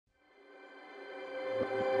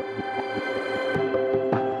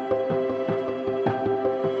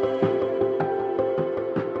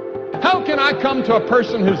can I come to a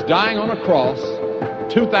person who's dying on a cross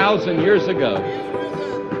 2,000 years ago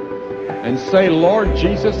and say, Lord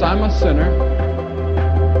Jesus, I'm a sinner.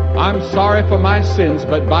 I'm sorry for my sins,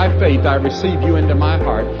 but by faith I receive you into my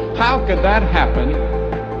heart. How could that happen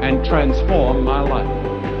and transform my life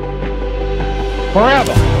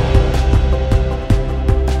forever?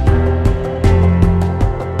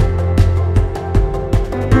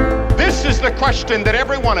 This is the question that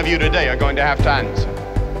every one of you today are going to have to answer.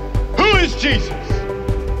 Who is Jesus?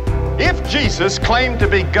 If Jesus claimed to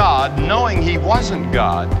be God knowing he wasn't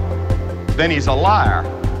God, then he's a liar.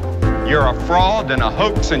 You're a fraud and a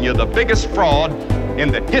hoax, and you're the biggest fraud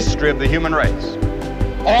in the history of the human race.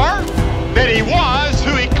 Or that he was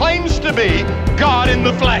who he claims to be, God in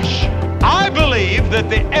the flesh. I believe that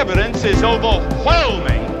the evidence is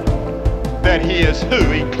overwhelming that he is who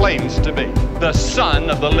he claims to be, the Son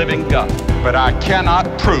of the living God. But I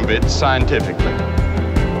cannot prove it scientifically.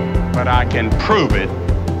 But I can prove it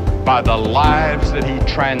by the lives that he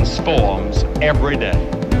transforms every day.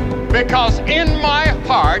 Because in my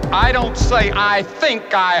heart, I don't say I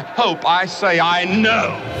think, I hope, I say I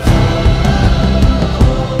know.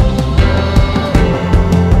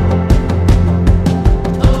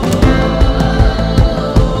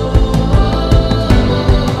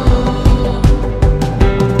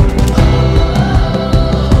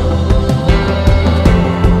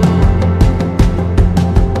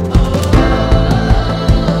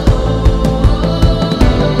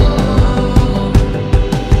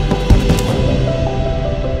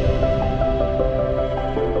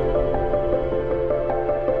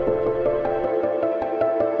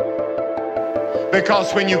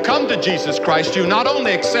 Because when you come to Jesus Christ, you not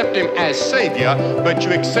only accept him as Savior, but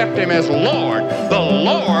you accept him as Lord, the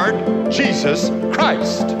Lord Jesus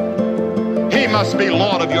Christ. He must be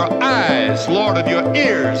Lord of your eyes, Lord of your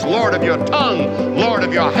ears, Lord of your tongue, Lord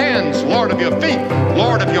of your hands, Lord of your feet,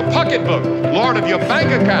 Lord of your pocketbook, Lord of your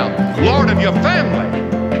bank account, Lord of your family.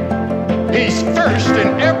 He's first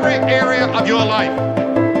in every area of your life.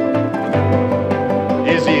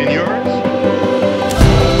 Is he in yours?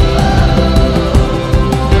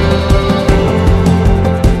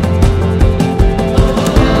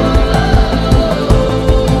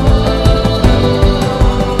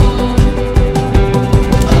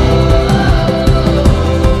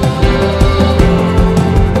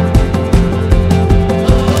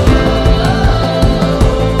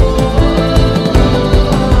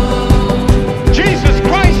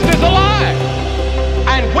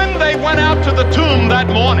 That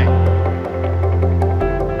morning,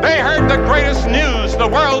 they heard the greatest news the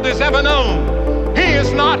world has ever known. He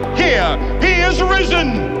is not here. He is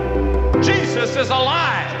risen. Jesus is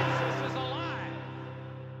alive.